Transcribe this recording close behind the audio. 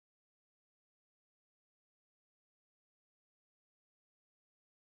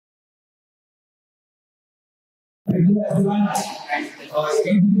Hello everyone.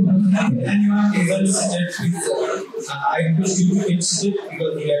 Anyone able to start with I request you to get started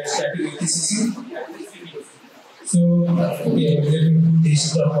because we are starting with this session. So okay, let me put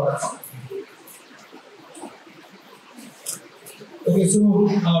this forward. Okay, so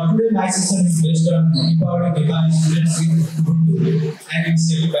today my session is based on empowering Nepali students with Ubuntu and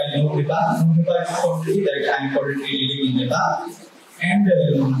it's led by GNOME Nepal. GNOME Nepal is a country that I am currently living in Nepal. And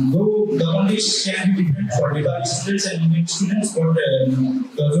though the context can be different for Nepali students and Indian students, but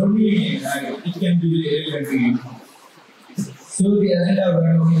the journey it can be relevant to you. So the agenda we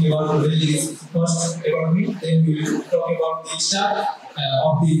are talking about today is first about me, then we will talk about the start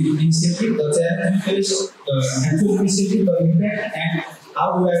of the initiative, the challenge we faced, the actual initiative, the impact, and how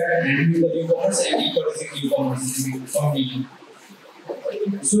we are handling the newcomers and encouraging newcomers in the community.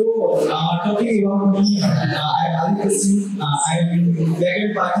 So, talking about me, I am Aaditya Singh. I am a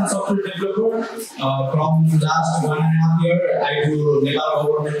backend Python software developer. From last 1.5 years, I do Nepal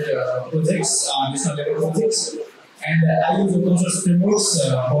government projects, national level projects. And I use open source frameworks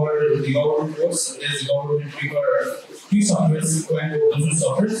for the government works. There's government prefer few softwares and open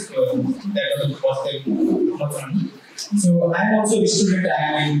source softwares that doesn't cost them much money. So I'm also a student.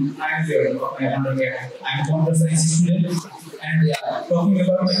 I'm here. I'm a computer science student. And yeah, talking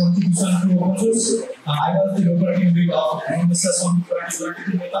about my contribution to open source, I was the local team lead of GNOME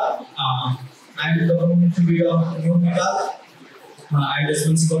Nepal. I'm the community lead of GNOME Nepal. I'm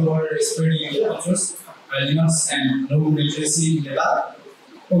responsible for spreading open source, Linux, and GNOME literacy in Nepal.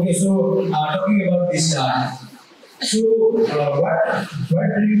 Okay, so talking about this so what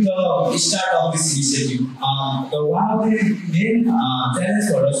during the start of this initiative? The one of the main challenges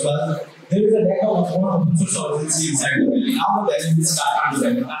for us was there is a lack of open source organization inside the valley. Now the valley is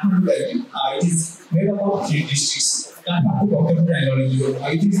Kathmandu Valley. It is made up of 3 districts. Kathmandu, Bokapur, and Lorengiro.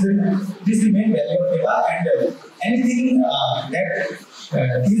 It is the main valley of Nepal, and anything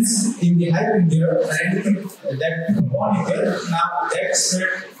that is in the hype in there, and anything that people want in there, now that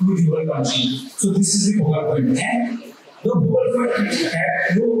spread to the whole country. So this is the focal point. And the focal point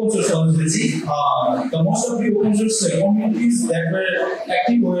had no open source organization. The most of the open source communities that were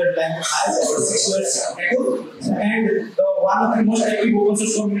active were like 5 or 6 years ago, and the one of the most active open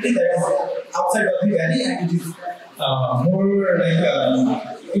source community that is outside of the valley, and it is more like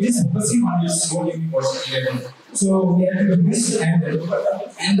it is focusing on its own university level. So we have to do this, and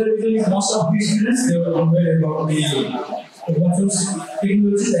the reason is most of these students they were aware about the open source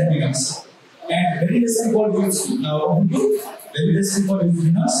technologies and Linux. And very less people use Ubuntu, very less people use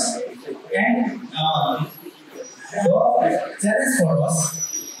Linux, and the challenge for us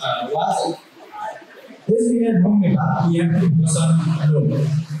was this we have GNOME Nepal, we have to focus on GNOME.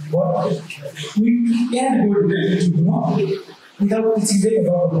 But we can't go directly to GNOME without teaching them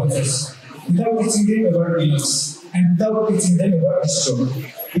about open source, without teaching them about Linux, and without teaching them about distro.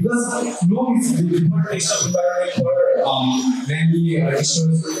 Because GNOME is the default desktop environment for many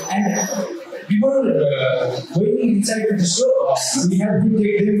distros, and people going inside the distro, we have to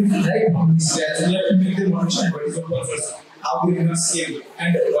take them right from the scratch. We have to make them understand what is open source, how they can scale,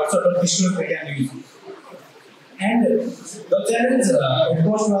 and what sort of distros they can use. And the challenge at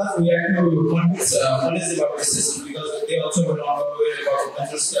first was we had to convince colleges about this system because they also were not aware about open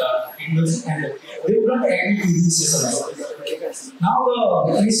source technology, and they would not agree to these systems. Now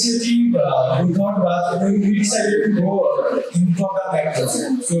the initiative we thought was we decided to go in top-down approach.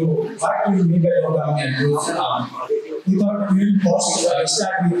 So what do we mean by top-down approach? We thought we will first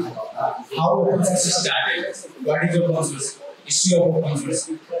start with how open source started, what is open source, history of open source,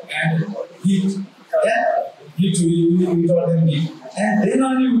 and we told them and then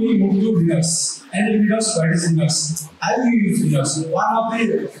only we moved to Linux. And in Linux, what is Linux? How do you use Linux? One of the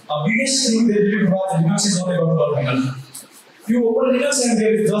biggest things they did was Linux is not about terminal. You open Linux and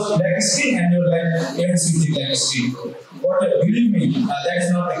there is just black screen and you're like, yes, it's black screen. But believe me, that is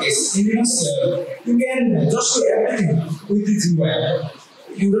not the case. In Linux, you can just do everything with the GUI.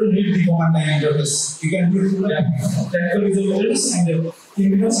 You don't need the command line interface. You can do technical user interface, and in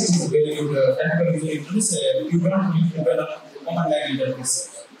Linux it is very good technical user interface. You don't need to develop command line interface.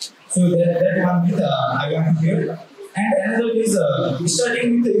 So that one bit I want to hear. And another is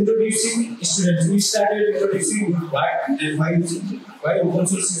starting with introducing students. We started introducing why and why open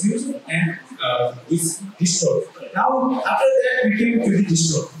source is used and with distro. Now after that we came to the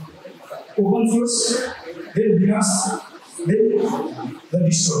distro. Open source, then Linux, then the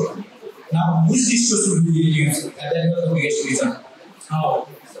distro. Now which distro should we use? And that was the biggest reason.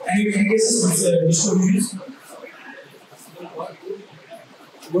 And you can guess which distro we use?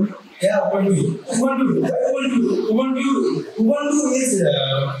 Yeah, Ubuntu. Ubuntu is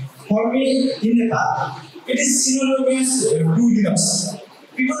for me in Nepal. it is synonymous to Linux.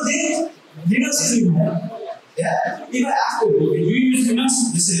 People think Linux is Ubuntu. Yeah. If I ask them, do you use Linux?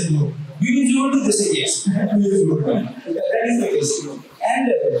 They say no. Do you use Ubuntu? They say yes. We use Ubuntu. That is the case. And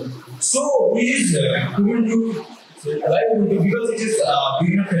so we use Ubuntu. Why Ubuntu? Because it is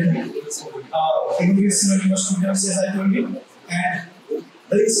beginner friendly. It is synonymous to Linux, as I told you. And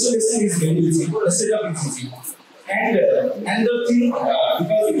the installation is very easy. The setup is easy. And the thing,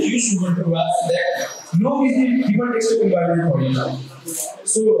 because we use Ubuntu was that GNOME is the default desktop environment for you.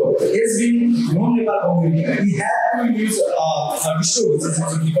 So, as we GNOME Nepal community, we have to use a distro which is the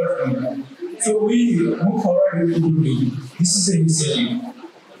default environment. So, we move forward with Ubuntu. This is the initiative.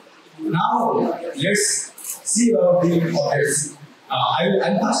 Now, let's see about the others.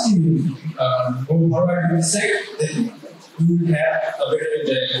 I'll ask you go forward with the site, then you will have a better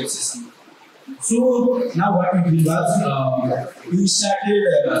interactive system. So now what we did was we started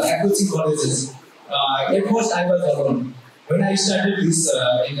approaching colleges. At first I was alone. When I started this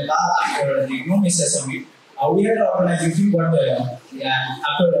in the last after the GNOME Summit, we had an organization, but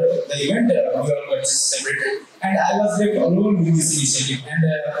after the event we all got separated, and I was left alone with this initiative. And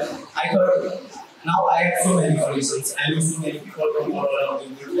I thought, now I have so many colleagues. I know so many people from all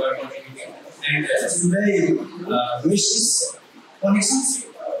around the world who are contributing, and today wish this connections.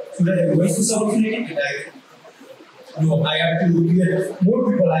 Today, waste this opportunity, and I have to get more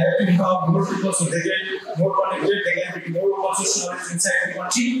people. I have to empower more people so they get more connected, they can get more conscious knowledge inside the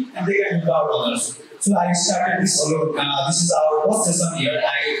country, and they can empower others. So I started this alone. This is our first session here. I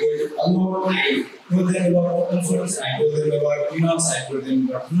went alone. I told them about open source. I told them about Linux. I told them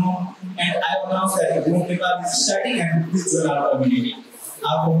about GNOME, and I announced that GNOME Nepal is starting, and please join our community.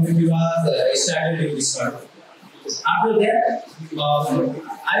 Our community was started in Discord. After that,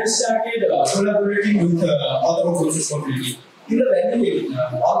 I started collaborating with other open source community. In the Valley,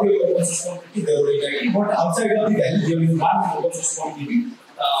 all the open source community they were united, but outside of the Valley, there is one open source community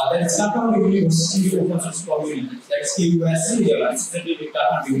that is Kathmandu University open source community. That is KUSC,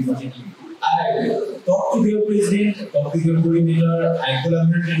 Kathmandu University. I talked to their president, talked to their coordinator, I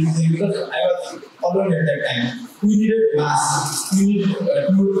collaborated with them because I was alone at that time. We needed mass. We need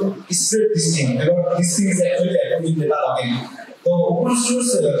to spread this thing. About this thing is actually happening in Nepal again. The open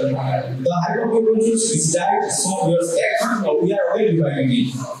source, the hype of open source is died some years back. We are already reviving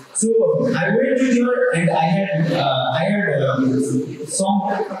it. So I went to there and I had some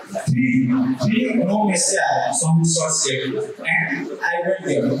three GNOME some source here, and I went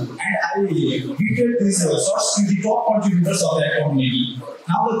there and I greeted these source to the top contributors of that community.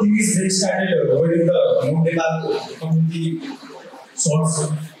 Now the thing is they started wearing the GNOME Nepal community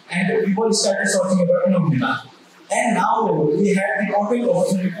source, and people started sourcing about GNOME Nepal. And now we had the perfect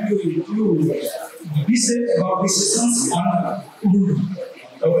opportunity to research about these systems on Ubuntu.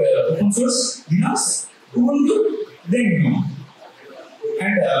 Open source, Linux, Ubuntu, then GNOME.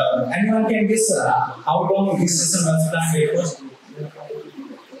 And anyone can guess how long this system was planned first?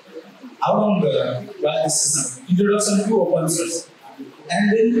 How long was this system? Introduction to open source.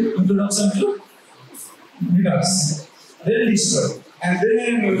 And then introduction to Linux. Then distro. And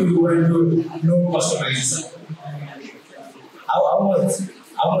then we went to GNOME customization. How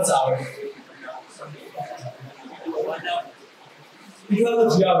much hours? It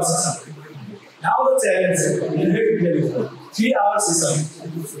was a 3 hour system. Now the challenge is 3 hour system.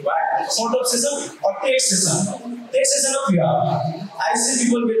 What sort of system? Or text system? Text system of 3 hours. I see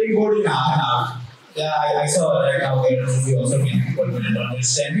people getting bored in half an hour. Yeah, I saw right now there are also many people who don't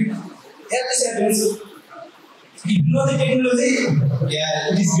understand it. Yeah, this happens. You know the technology?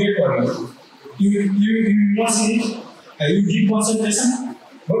 Yeah, it is great for you. You must see it. You give concentration.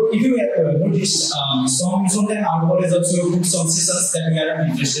 But if you have noticed, sometimes our college also put some sessions that we are not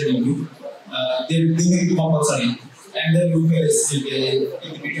interested in. They make it compulsory. And then we will still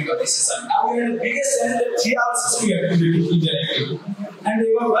in the between of the session. Now we are the biggest challenge that 3 hours system we have to make it interactive. And they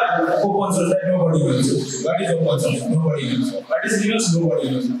were what? Open source that nobody knows. What is open source? Nobody knows. What is Linux? Nobody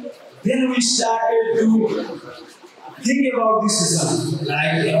knows. Then we started to think about this system.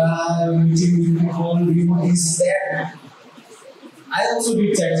 Like meeting with people, doing this, that. I also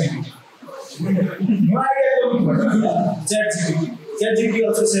did ChatGPT. No idea about ChatGPT. ChatGPT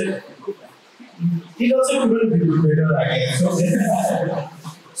also said, it also couldn't be better, I guess.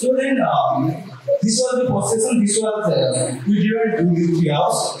 So then, this was the process. This was, we didn't do the 3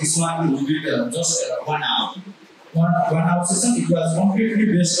 hours. This one we did just 1 hour. One hour session. It was completely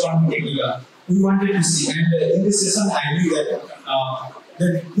based on technical. We wanted to see. And in this session, I knew that the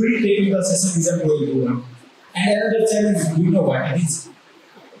very technical session isn't going to work. And another challenge, you know what it is.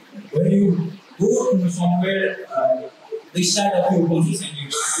 When you go to somewhere, they start off your open source and you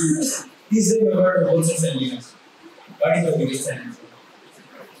want to is the member of open source and Linux? What is the biggest challenge?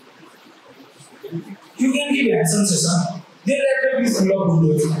 You can give hands-on session. Their laptop is full of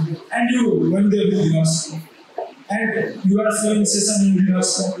Windows, and you went there with Linux, and you are showing session in Linux,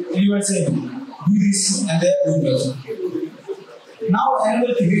 and you are saying, do this, and they are Windows. Now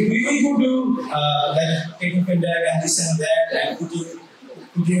another thing, we could do like taking feedback and this and that, and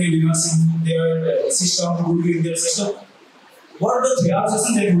putting Linux in their system, Ubuntu in their system. What are the 3 hour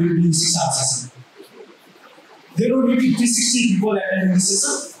session? They will be 6 hour session. There will be 50-60 people attending the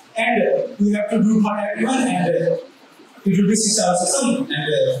session, and we have to do for everyone, and it will be 6 hour session,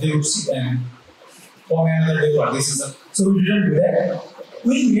 and they will sit and form another day for this session. So we didn't do that.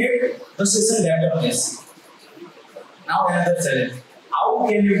 We made the session laptop based. Now another challenge. How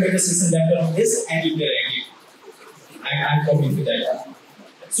can you make a session laptop based and interactive? I'm coming to that.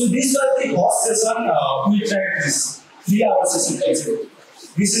 So this was the first session. We tried this 3 hour session actually.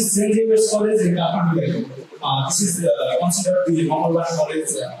 This is St. Xavier's College in Kathmandu. This is considered the number 1 college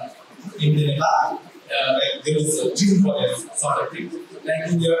in the Nepal. Like there is a dream college sort of thing.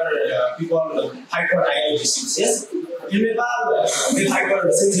 Like in your people fight for IIT seats. Yes. In Nepal, they fight for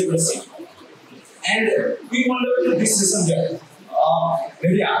St. Xavier's seat. And we wanted this session there.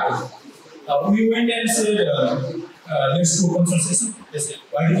 Very hard. We went and said, let's do open source session. They said,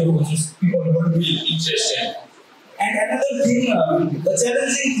 why do you open source? People won't be interested. And another thing, the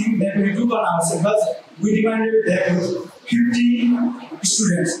challenging thing that we took on ourselves was we demanded that 50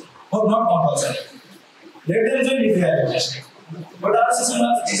 students were not compulsory. Let them join if they are interested. But our system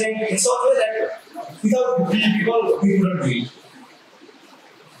was designed in such a way that without 50 people, we couldn't do it.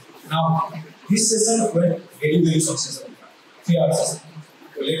 Now, this session went very successful. 3 hours session.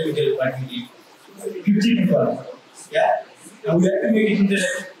 So let me tell you what we did. 50 people. Yeah? Now we have to make it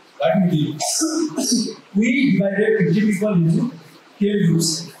interactive. What we did? We divided 50 people into 10 groups.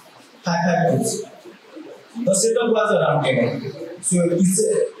 5 groups. The setup was a round table. So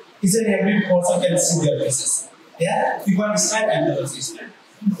each and every person can see their faces. Yeah? People stand and others stand.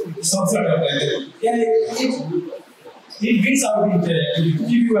 Some sort of yeah, it brings out the interactivity.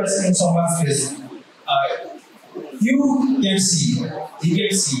 If you are seeing someone's face, you can see, he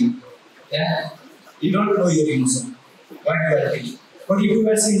can see. Yeah? You don't know your emotion, what you are feeling. But if you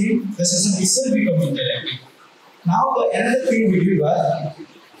are seeing, the session itself becomes interactive. Now, another thing we did was,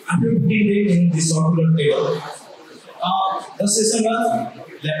 after 15 days in this circular table, the session was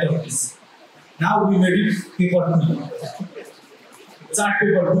laptop based. Now we made it paper 2. Chart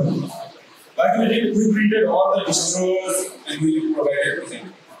paper 2. But we printed all the distros and we provided everything.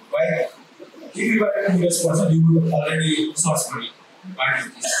 Why? If you are a US person, you will already source for it. What is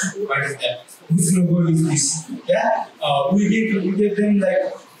this? What is that? Which logo is this? Yeah? We gave them like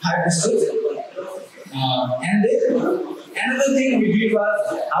 5 distros. And then another thing we did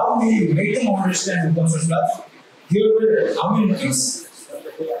was how we made them understand open source was there were how many things?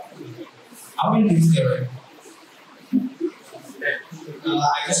 How many things there were?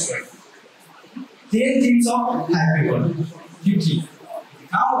 I just read. 10 teams of 5 people. 50.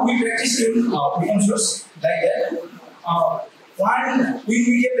 Now we practice in open source like that. One,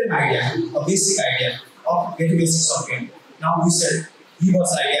 we gave them idea, a basic idea of very basic software. Now we said, give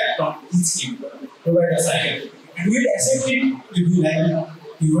us idea from each team, provide us idea. And we'll accept it if we like it.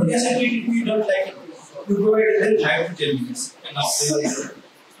 We won't accept it if we don't like it. We provide them 5 to 10 minutes. And now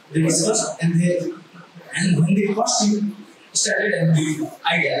they discuss and when the first team started and the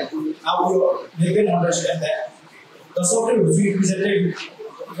idea, now they can understand that the software which we presented, it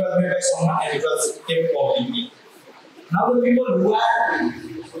was made by someone and it was kept publicly. Now the people who are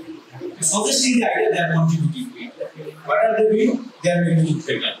suggesting the idea, they are contributing to it. What are they doing? They are making it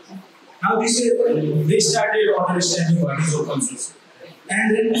better. Now they started understanding what is open source.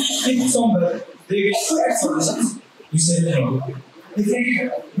 And then if somewhere they get bad solutions, we say no. If they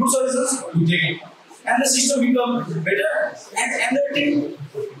get good solutions, we take it. And the system becomes better and another team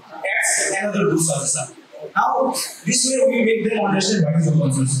adds another good solution. Now, this way we make them understand what is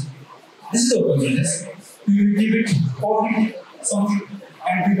open source. This is open source. We will give it public something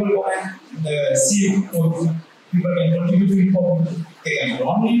and people go and see it public. People can contribute to it public. They can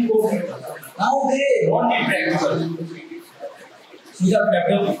run it public. Now they run it practical. Without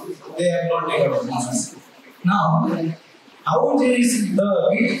practical, they have not taken open source. Now, how it is the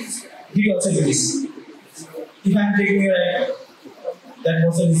we also do this. If I am taking that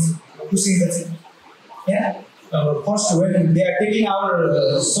person is pushing the thing. Yeah. First, when they are taking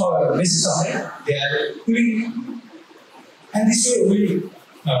our basic software, they are pulling, and this way we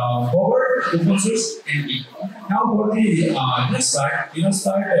forward open source and keep. Now for the next part, we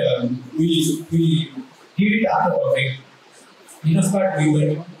did it after perfect. In this part, we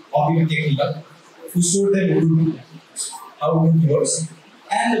went a bit technical. We showed them Ubuntu, how Ubuntu works.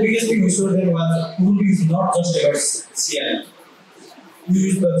 And the biggest thing we showed them was Ubuntu is not just about CLI. We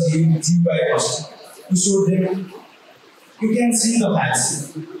use the GUI first. We showed them, you can see the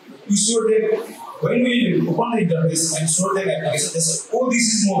files. We showed them, when we open the interface and showed them application, they said, oh, this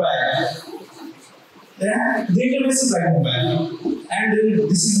is mobile. Then the interface is like mobile. And then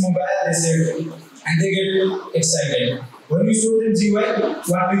this is mobile, they said, and they get excited. When we showed them GUI,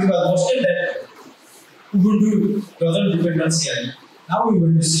 one week was posted that Ubuntu doesn't depend on CLI. Now we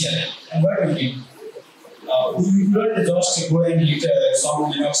went to CLI. And what we did? We learned just go and hit some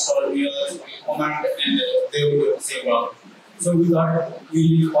Linux terminal command and they would say wow. So we thought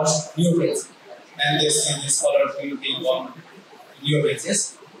we will watch NeoPage. And they see this colorful thing on NeoPage,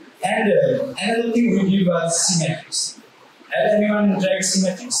 yes. And another thing we did was symmetrics. Has anyone tried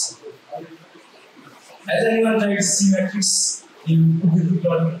symmetrics? Has anyone tried symmetrics in Ubuntu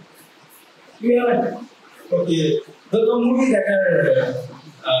terminal? We haven't. Okay. The movie that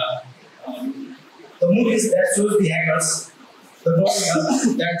are the movies that shows the hackers, the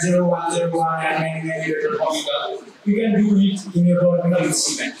terminal that 0101 and 99 terminal, you can do it in your terminal with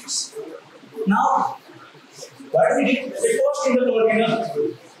symmetrics. Now, what we did, it was in the terminal,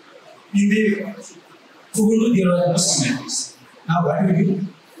 in the Ubuntu there was no symmetrics. Now what we did,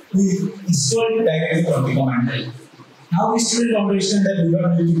 we installed it directly from the command line. Now the student understand that we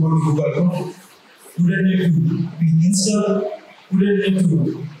don't need to go to Google, we don't need to install, we don't need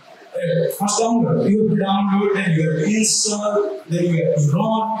to first download, you have to download, then you have to install, then you have to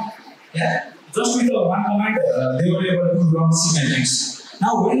run. Yeah? Just with the one command, they were able to run symmetrics.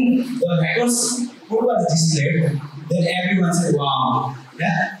 Now when the hackers code was displayed, then everyone said, wow.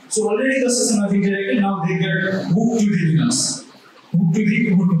 Yeah? So already the system was interacted, now they get hooked to the Linux, hooked to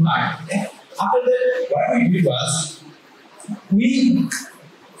the Ubuntu part. Yeah? After that, what we did was, we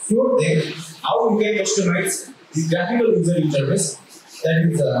showed them how we can customize the graphical user interface. That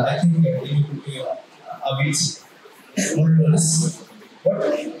is, I think, a bit monotonous. But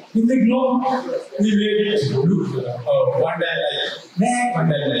in the GNOME, we made it look one time like Mac, one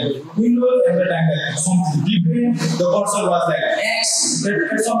time like Windows, and the time like something different. The cursor was like X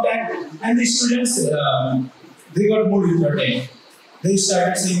at some time, and the students they got more entertained. They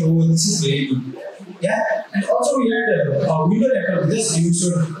started saying, "Oh, this is very good." Yeah, and also we had a window record. This you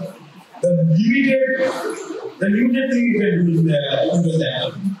should the limited thing you can do in the Windows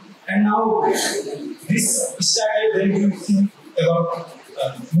laptop. And now this started then to think about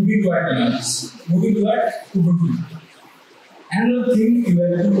moving to Linux, moving to Ubuntu. Another thing you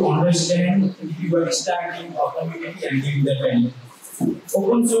have to understand if you are starting a community and giving that value.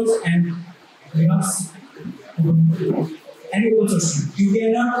 Open source and Linux, Ubuntu, and open source. You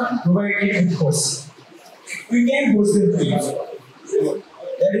cannot provide it with course. You can host them for you. So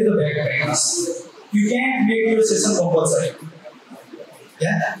that is the bad practice. You can't make your session compulsory.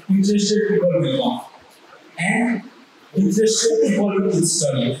 Yeah? Interested people will come. And interested people will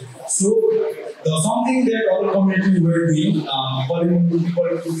install it. So, the something that our community were doing, calling people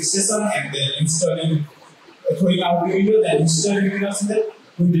to the session and then installing, throwing out the windows and installing Linux in there,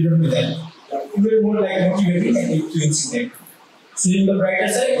 we didn't do that. We were more like motivating and influencing them. Seeing the brighter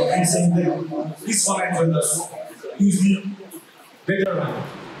side and saying that please comment with us. Use the better one.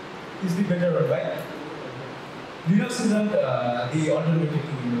 Is the better one, right? Linux isn't the alternative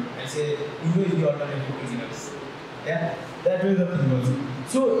to Windows. I say Windows is the alternative to Linux. Yeah, that way the thing was.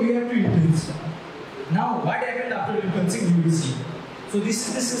 So you have to influence. Now, what happened after influencing, you will see. So this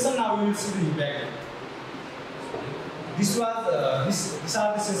is the session. Now we will see the impact. These are the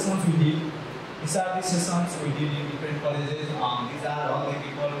sessions we did. These are the sessions we did in different colleges. These are all the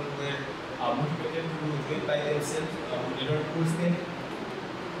people who were motivated to do it by themselves. We did not push them.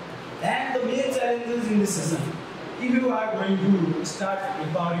 And the main challenges in this session, if you are going to start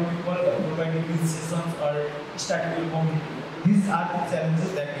empowering people, providing these sessions or starting your community, these are the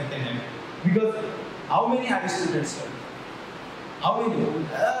challenges that you can have. Because how many are students here? How many?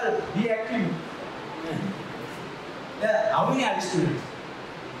 Be active. Yeah, how many are students?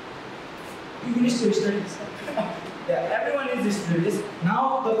 You finish your studies. Yeah, everyone is students.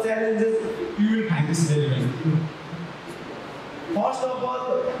 Now the challenges you will find this relevant. First of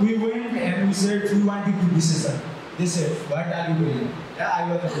all, we went and we said we want to do this session. They said, what are you doing? Yeah, I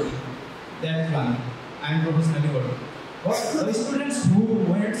was doing. That is one. I am professionally working. But the students who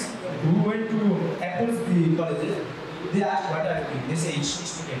went to Apple's the colleges, they asked what are you doing? They say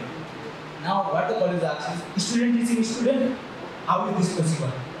student. Now what the college asks is, student teaching student, how is this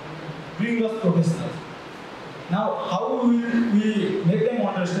possible? Bring us professionals. Now how will we make them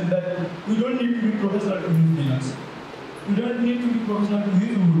understand that we don't need to be professional to use Linux? You don't need to be professional to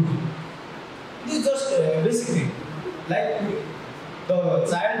use Ubuntu. It is just basic thing. Like the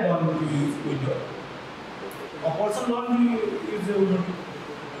child don't use Windows. A person don't use Ubuntu.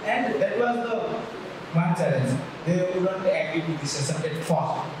 And that was the one challenge. They wouldn't agree to this session at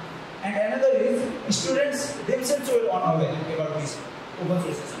first. And another is students themselves were unaware about this open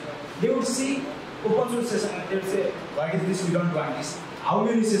source session. They would see open source session and they would say, why is this? We don't want this. How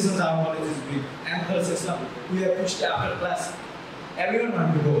many sessions our college is doing? And the session we have pushed after class. Everyone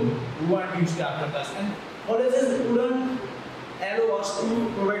want to go. We want to use after class. And colleges wouldn't allow us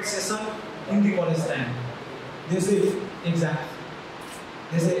to provide session in the college time. They say exam.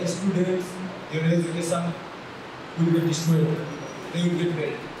 They say students, their education will get destroyed. They will get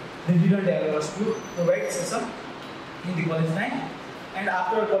failed. They didn't allow us to provide session in the college time. And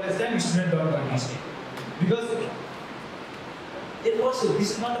after college time, students don't want to stay. Because it was,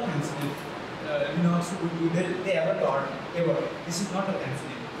 this is not a fancy they ever taught, ever. This is not a fancy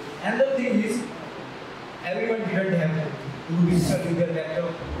name. Another thing is, everyone didn't have to register with their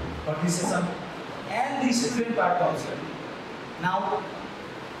laptop for this session. And the student part comes here. Now,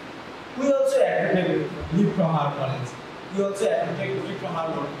 we also have to take leave from our college. We also have to take leave from our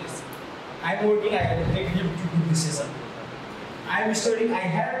workplace. I'm working, I have to take leave to do this session. I'm studying, I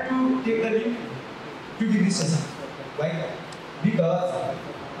have to take the leave to do this session. Why? Because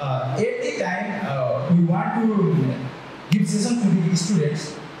at the time we want to give session to the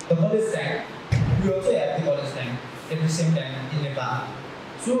students, the college time, we also have the college time at the same time in Nepal.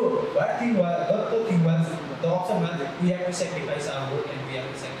 So what thing was, the option was we have to sacrifice our work and we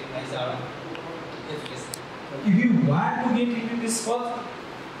have to sacrifice our education. If you want to get into this course,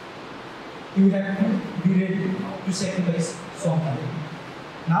 you have to be ready to sacrifice something.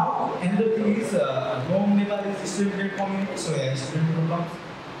 Now, another thing is GNOME Nepal is student community, so yeah, student programs.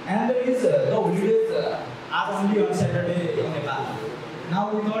 And there is the holidays are only on Saturday in Nepal.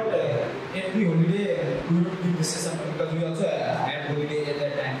 Now we thought every holiday we would do this session because we also had holiday at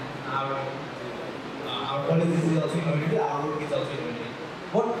that time. Our college is also in holiday, our work is also in holiday.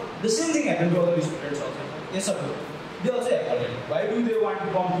 But the same thing happened to other students also. Yes or no? They also have holiday. Why do they want to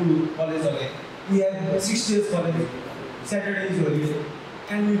come to college again? We have 6 days college, Saturday is holiday,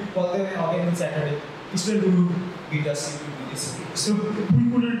 and we call them again on Saturday. Students will beat us into this. So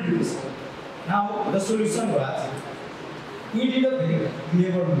we couldn't do this. Now the solution was, we did a very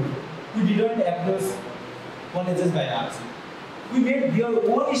clever move. We didn't approach colleges by ourselves. We made their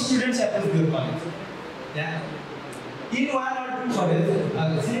own students approach their college. Yeah. In one or two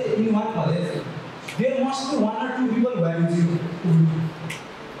colleges, say in one college, there must be 1 or 2 people who are using Ubuntu.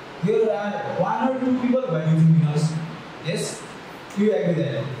 There are 1 or 2 people who are using Windows. Yes? You agree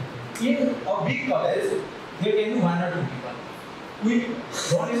that? In a big college, there can be 1 or 2 people. We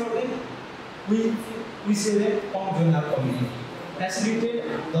don't about them. We say that come join our community.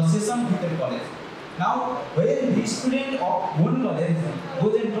 Facilitate the session with the college. Now, when the student of one college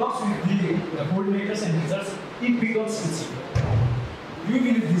goes and talks with the coordinators and teachers, it becomes easy. Do you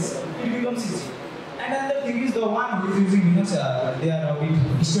believe this? It becomes easy. And another thing is the one who is using Linux, they are a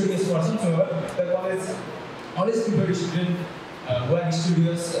bit studious person, so the college always prefer students who are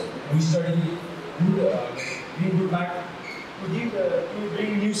studious, who study, bring good mark, to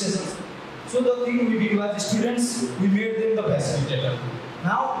bring new sessions. So the thing we did was students, we made them the facilitator.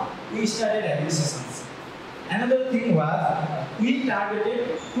 Now we started having sessions. Another thing was, we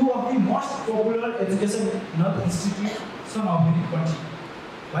targeted 2 of the most popular education institutions of the country.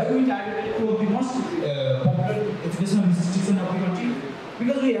 Why we targeted 2 of the most popular educational institutions of the country?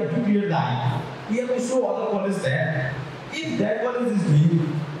 Because we have to clear the eye. We have to show other colleges that if that college is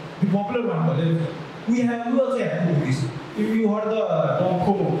doing the popular one college, we also have to do this. If you heard the term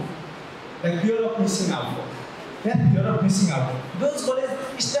FOMO, like fear of missing out. Yeah, fear of missing out. Those colleges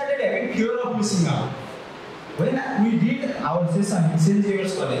started having fear of missing out. When we did our session in St.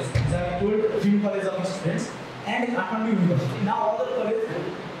 Xavier's College, as I told, Dream College of Students, and Kathmandu University. Now other college,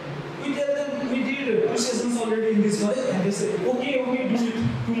 we tell them we did 2 sessions already in this college, and they say, okay, do it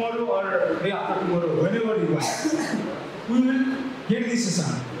tomorrow or day after tomorrow, whenever you want. We will get this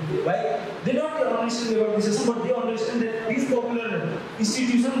session. Why? They don't understand about this session, but they understand that these popular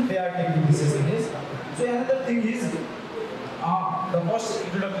institutions, they are taking this session. Yes? So another thing is, the first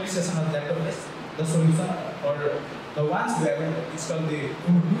introductory session of laptop is the solution or the ones who haven't installed the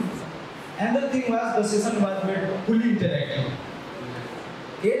Ubuntu. Another thing was the session was made fully interactive.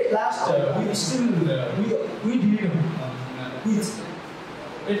 At last, we did quiz.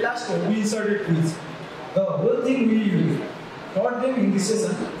 At last, we inserted quiz. The whole thing we taught them in this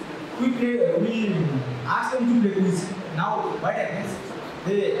session. We asked them to play quiz. Now, what happens?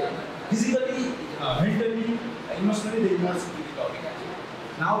 physically, mentally, emotionally they immerse into the topic.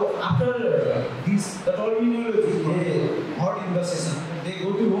 Now after this, the terminology they heard in the session, they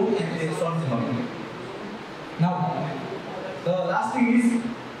go to home and they solve the problem. Now the last thing is,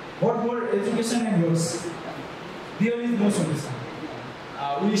 what more education and works? There is no solution.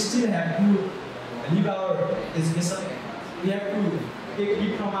 We still have to live our education. We have to take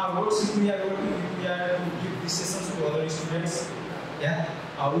it from our works if we are working, if we are to give these sessions to other students. Yeah,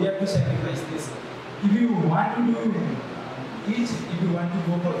 we have to sacrifice this. If you want to do it, if you want to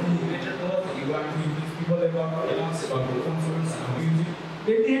go for the better path, you want to teach people about advanced about open source, how to use it.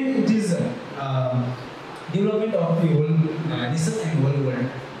 At the end, it is development of the whole nation and whole world.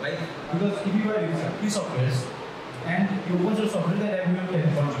 Right? Because if you are using free softwares and the open source software that everyone can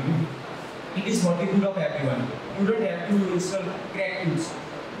contribute, it is for the good of everyone. You don't have to install crack tools.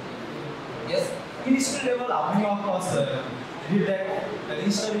 Yes, in skill level, how many of us did that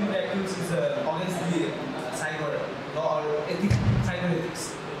installing crack tools is against the cyber law or ethics, cyber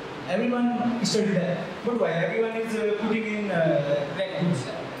ethics. Everyone studied that. But why everyone is putting in crack tools?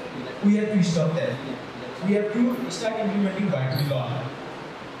 We have to stop that. We have to start implementing the law.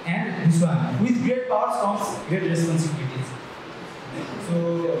 And this one, with great powers comes great responsibilities.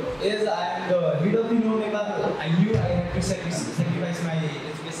 So, as I am the leader of the GNOME Nepal, I knew I had to sacrifice my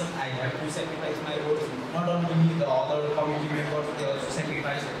education, I have to sacrifice my works. Not only me, the other community members, they also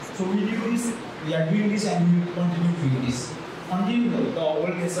sacrifice. So we do this, we are doing this, and we will continue doing this until the whole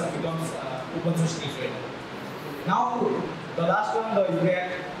nation becomes open source different. Now, the last one, the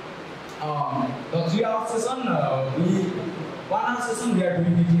UbuCon, the 3-hour session, 1 hour session we are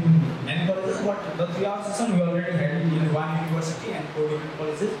doing it in many colleges, but the 3-hour session we already had it in one university and 4 different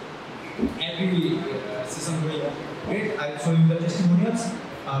colleges. Every session going great. I'll show you the testimonials.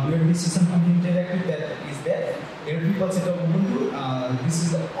 Where this session interactive that is there. There are people set up Ubuntu. This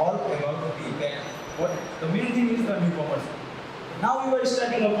is all about the impact. But the main thing is the newcomers. Now you are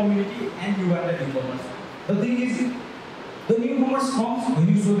starting a community and you are the newcomers. The thing is, the newcomers comes when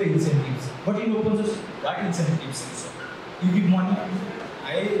you show the incentives. But in open source, what incentives you show? You give money.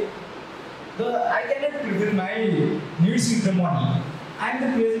 I cannot fulfill my needs with the money. I am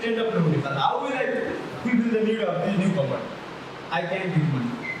the president of GNOME Nepal. How will I fulfill the need of the newcomer? I can give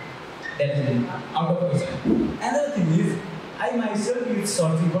money. That is out of question. Another thing is, I myself is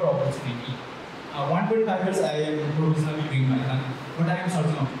searching for opportunity. 1.5 years I am professionally doing my work, but I am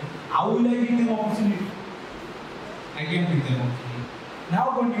searching opportunity. How will I give them opportunity? I can give them opportunity.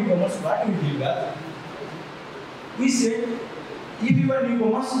 Now for newcomers, what we did that? We said, if you are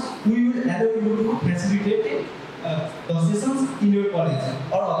newcomers, we will allow you to facilitate the sessions in your college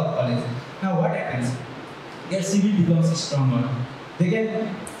or other college. Now what happens? Their CV becomes stronger. They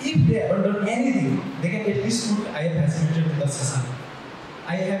can, if they haven't done anything, they can at least put, I have facilitated the session.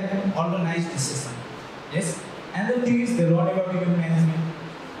 I have organized this session. Yes? Another thing is they learn about event management.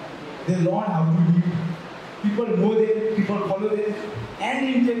 They learn how to lead. People know them, people follow them.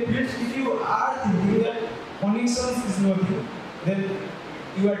 And in tech fields, if you are thinking that connections is nothing, then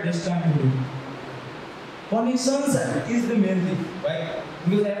you are destined to do. Connections is the main thing, right?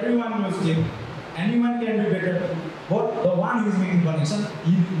 Because everyone knows tech. Anyone can do better. But the one who is making connection,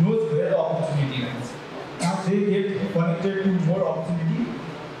 he knows where the opportunity lies. Now they get connected to more opportunity,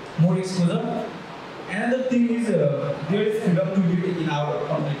 more exposure. Another thing is there is freedom to lead in our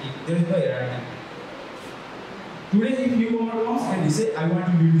community. There is no hierarchy. Today, if newcomer comes and he says, I want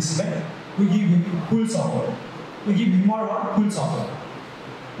to lead this event, we give him full support. We give him or her full support.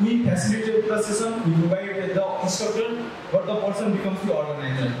 We facilitate the session, we provide the instructor, but the person becomes the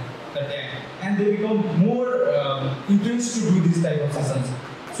organizer. And they become more intense to do this type of sessions.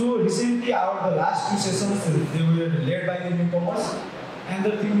 So recently, the last 2 sessions, they were led by the newcomers, and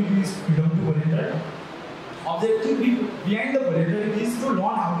the thing is freedom to volunteer. Objective behind the volunteering is to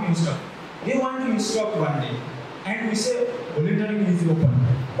learn how to instruct. They want to instruct one day, and we say volunteering is open.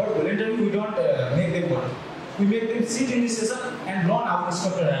 But volunteering, we don't make them work. We make them sit in the session and learn how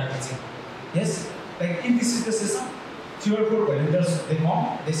instructor are teaching. Yes, like if this is the session, 3 or 4 volunteers, they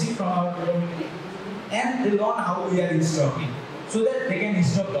come, they sit from our community, and they learn how we are instructing, so that they can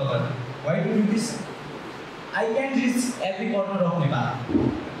instruct others. Why do we do this? I can reach every corner of Nepal.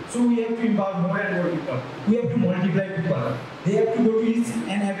 So we have to empower more and more people. We have to multiply people. They have to go to each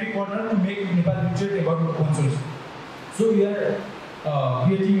and every corner to make Nepal literate about open source. So we are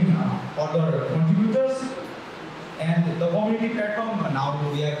creating other contributors, and the community platform,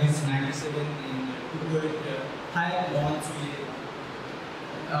 now we have this 97 in 2005 once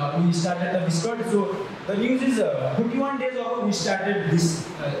we started the Discord. So the news is 41 days ago we started this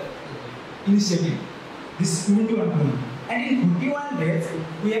initiative, this Ubuntu. And in 41 days,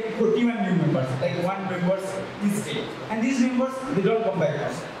 we have 41 new members, like one members each day. And these members, they don't come by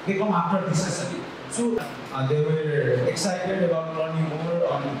us. They come after this session. So they were excited about learning more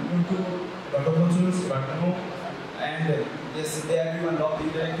on Ubuntu, open source, GNOME, and yes, they are given a lot of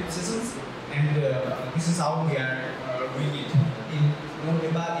interactive sessions. And this is how we are doing it in GNOME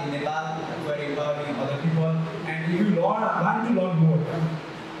Nepal. In Nepal, we are empowering other people. And if you want to learn more,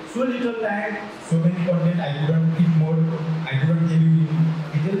 so little time, so many content, I couldn't keep more, I couldn't tell you in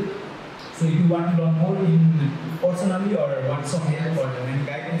detail. So if you want to learn more in personally or want some help or any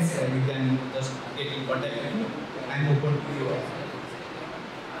guidance, you can just get in contact with me. I'm open to you.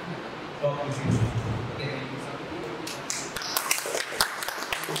 Talk with you.